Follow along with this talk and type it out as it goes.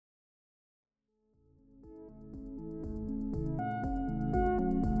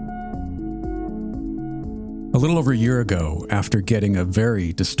A little over a year ago, after getting a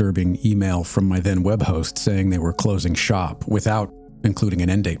very disturbing email from my then web host saying they were closing shop, without including an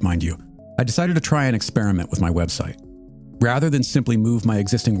end date, mind you, I decided to try an experiment with my website. Rather than simply move my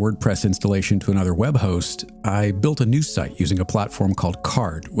existing WordPress installation to another web host, I built a new site using a platform called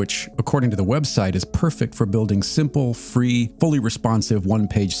Card, which, according to the website, is perfect for building simple, free, fully responsive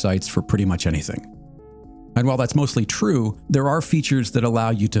one-page sites for pretty much anything. And while that's mostly true, there are features that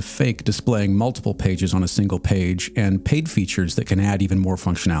allow you to fake displaying multiple pages on a single page, and paid features that can add even more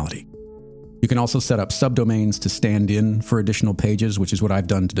functionality. You can also set up subdomains to stand in for additional pages, which is what I've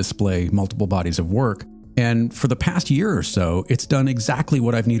done to display multiple bodies of work. And for the past year or so, it's done exactly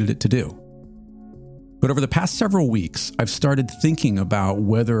what I've needed it to do. But over the past several weeks, I've started thinking about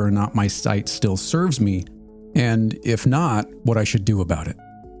whether or not my site still serves me, and if not, what I should do about it.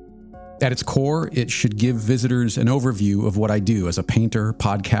 At its core, it should give visitors an overview of what I do as a painter,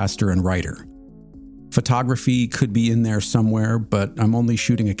 podcaster, and writer. Photography could be in there somewhere, but I'm only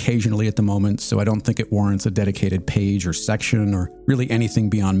shooting occasionally at the moment, so I don't think it warrants a dedicated page or section or really anything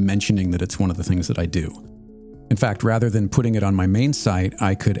beyond mentioning that it's one of the things that I do. In fact, rather than putting it on my main site,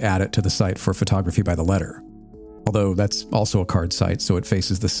 I could add it to the site for photography by the letter. Although that's also a card site, so it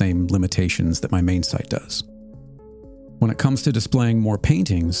faces the same limitations that my main site does. When it comes to displaying more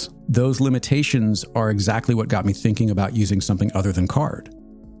paintings, those limitations are exactly what got me thinking about using something other than Card.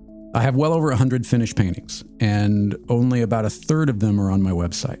 I have well over 100 finished paintings, and only about a third of them are on my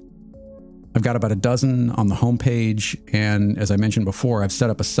website. I've got about a dozen on the homepage, and as I mentioned before, I've set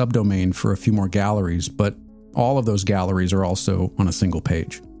up a subdomain for a few more galleries, but all of those galleries are also on a single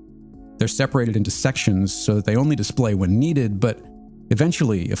page. They're separated into sections so that they only display when needed, but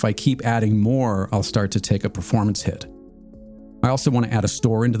eventually, if I keep adding more, I'll start to take a performance hit. I also want to add a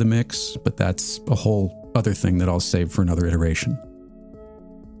store into the mix, but that's a whole other thing that I'll save for another iteration.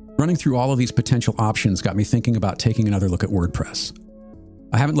 Running through all of these potential options got me thinking about taking another look at WordPress.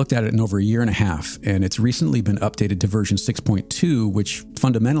 I haven't looked at it in over a year and a half, and it's recently been updated to version 6.2, which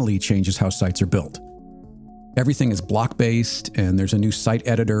fundamentally changes how sites are built. Everything is block-based, and there's a new site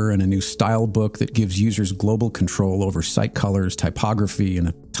editor and a new style book that gives users global control over site colors, typography, and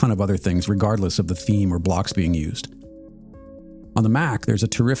a ton of other things, regardless of the theme or blocks being used. On the Mac, there's a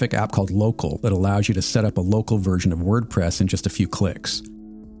terrific app called Local that allows you to set up a local version of WordPress in just a few clicks.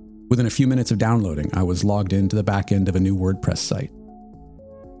 Within a few minutes of downloading, I was logged into the back end of a new WordPress site.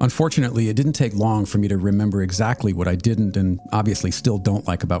 Unfortunately, it didn't take long for me to remember exactly what I didn't and obviously still don't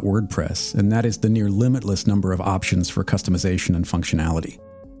like about WordPress, and that is the near limitless number of options for customization and functionality.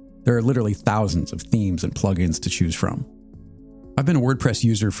 There are literally thousands of themes and plugins to choose from. I've been a WordPress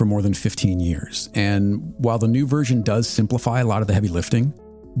user for more than 15 years, and while the new version does simplify a lot of the heavy lifting,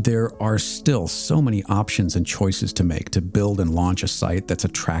 there are still so many options and choices to make to build and launch a site that's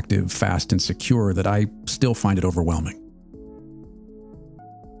attractive, fast, and secure that I still find it overwhelming.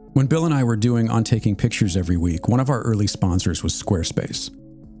 When Bill and I were doing On Taking Pictures every week, one of our early sponsors was Squarespace.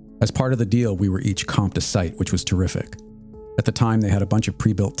 As part of the deal, we were each comped a site, which was terrific. At the time, they had a bunch of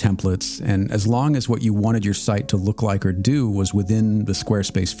pre-built templates, and as long as what you wanted your site to look like or do was within the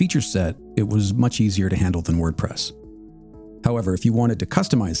Squarespace feature set, it was much easier to handle than WordPress. However, if you wanted to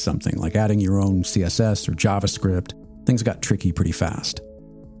customize something, like adding your own CSS or JavaScript, things got tricky pretty fast.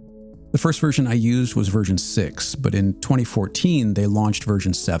 The first version I used was version 6, but in 2014, they launched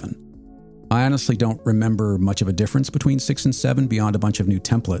version 7. I honestly don't remember much of a difference between 6 and 7 beyond a bunch of new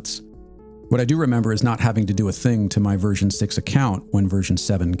templates. What I do remember is not having to do a thing to my version 6 account when version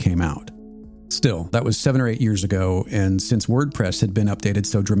 7 came out. Still, that was 7 or 8 years ago, and since WordPress had been updated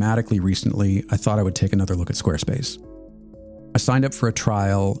so dramatically recently, I thought I would take another look at Squarespace. I signed up for a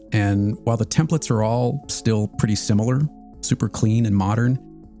trial, and while the templates are all still pretty similar, super clean and modern,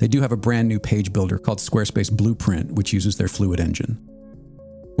 they do have a brand new page builder called Squarespace Blueprint, which uses their Fluid engine.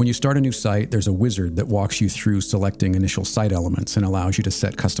 When you start a new site, there's a wizard that walks you through selecting initial site elements and allows you to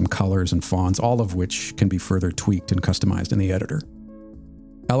set custom colors and fonts, all of which can be further tweaked and customized in the editor.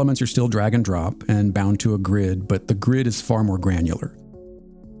 Elements are still drag and drop and bound to a grid, but the grid is far more granular.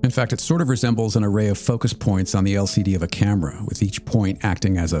 In fact, it sort of resembles an array of focus points on the LCD of a camera, with each point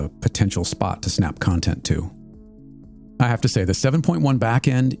acting as a potential spot to snap content to. I have to say, the 7.1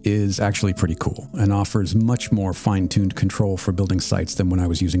 backend is actually pretty cool and offers much more fine-tuned control for building sites than when I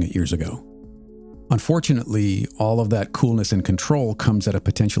was using it years ago. Unfortunately, all of that coolness and control comes at a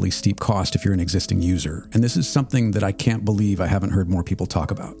potentially steep cost if you're an existing user, and this is something that I can't believe I haven't heard more people talk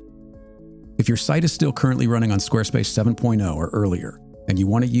about. If your site is still currently running on Squarespace 7.0 or earlier, and you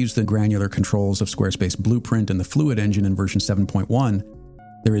want to use the granular controls of Squarespace Blueprint and the Fluid engine in version 7.1,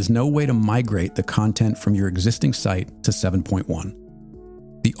 there is no way to migrate the content from your existing site to 7.1.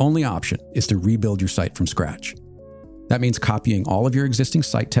 The only option is to rebuild your site from scratch. That means copying all of your existing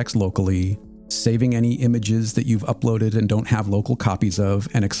site text locally, saving any images that you've uploaded and don't have local copies of,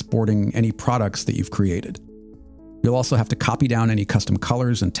 and exporting any products that you've created. You'll also have to copy down any custom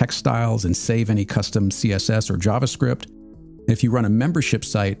colors and text styles and save any custom CSS or JavaScript. And if you run a membership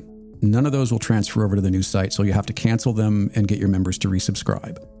site, none of those will transfer over to the new site, so you have to cancel them and get your members to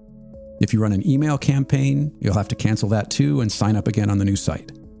resubscribe. If you run an email campaign, you'll have to cancel that too and sign up again on the new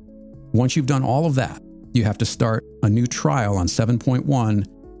site. Once you've done all of that, you have to start a new trial on 7.1,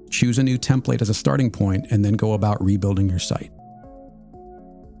 choose a new template as a starting point, and then go about rebuilding your site.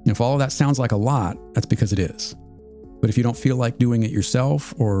 If all of that sounds like a lot, that's because it is. But if you don't feel like doing it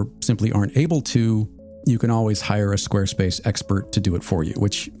yourself or simply aren't able to, you can always hire a Squarespace expert to do it for you,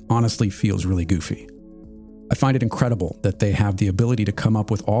 which honestly feels really goofy. I find it incredible that they have the ability to come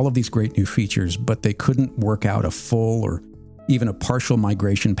up with all of these great new features, but they couldn't work out a full or even a partial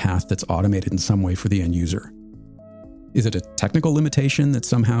migration path that's automated in some way for the end user. Is it a technical limitation that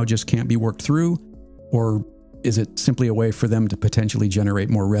somehow just can't be worked through? Or is it simply a way for them to potentially generate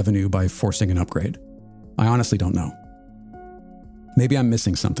more revenue by forcing an upgrade? I honestly don't know. Maybe I'm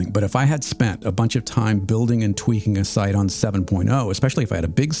missing something, but if I had spent a bunch of time building and tweaking a site on 7.0, especially if I had a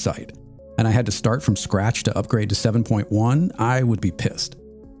big site, and I had to start from scratch to upgrade to 7.1, I would be pissed.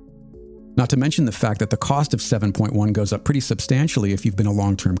 Not to mention the fact that the cost of 7.1 goes up pretty substantially if you've been a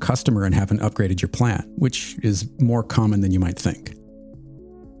long-term customer and haven't upgraded your plan, which is more common than you might think.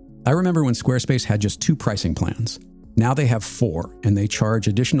 I remember when Squarespace had just 2 pricing plans. Now they have 4, and they charge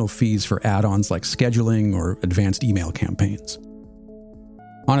additional fees for add-ons like scheduling or advanced email campaigns.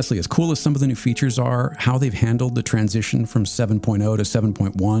 Honestly, as cool as some of the new features are, how they've handled the transition from 7.0 to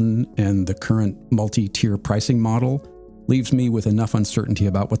 7.1 and the current multi-tier pricing model leaves me with enough uncertainty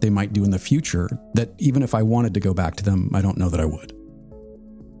about what they might do in the future that even if I wanted to go back to them, I don't know that I would.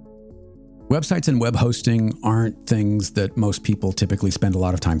 Websites and web hosting aren't things that most people typically spend a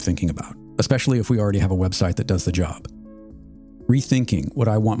lot of time thinking about, especially if we already have a website that does the job. Rethinking what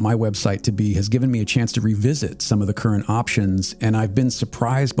I want my website to be has given me a chance to revisit some of the current options, and I've been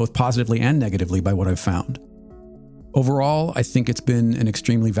surprised both positively and negatively by what I've found. Overall, I think it's been an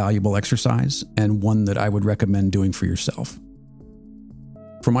extremely valuable exercise and one that I would recommend doing for yourself.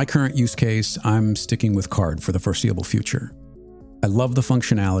 For my current use case, I'm sticking with Card for the foreseeable future. I love the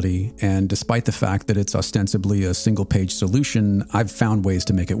functionality, and despite the fact that it's ostensibly a single-page solution, I've found ways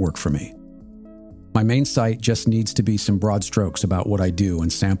to make it work for me. My main site just needs to be some broad strokes about what I do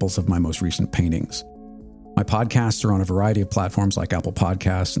and samples of my most recent paintings. My podcasts are on a variety of platforms like Apple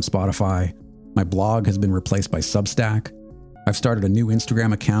Podcasts and Spotify. My blog has been replaced by Substack. I've started a new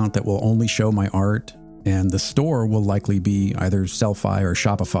Instagram account that will only show my art, and the store will likely be either Sellfy or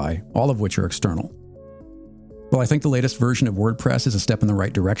Shopify, all of which are external. While I think the latest version of WordPress is a step in the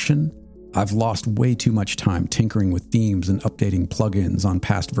right direction, I've lost way too much time tinkering with themes and updating plugins on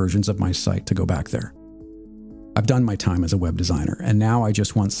past versions of my site to go back there. I've done my time as a web designer, and now I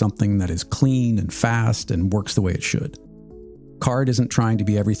just want something that is clean and fast and works the way it should. Card isn't trying to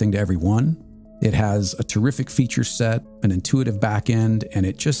be everything to everyone. It has a terrific feature set, an intuitive backend, and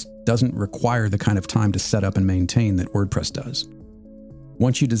it just doesn't require the kind of time to set up and maintain that WordPress does.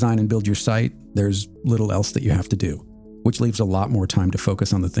 Once you design and build your site, there's little else that you have to do, which leaves a lot more time to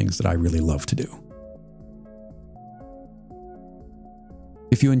focus on the things that I really love to do.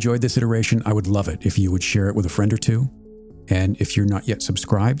 If you enjoyed this iteration, I would love it if you would share it with a friend or two. And if you're not yet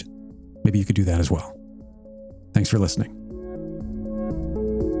subscribed, maybe you could do that as well. Thanks for listening.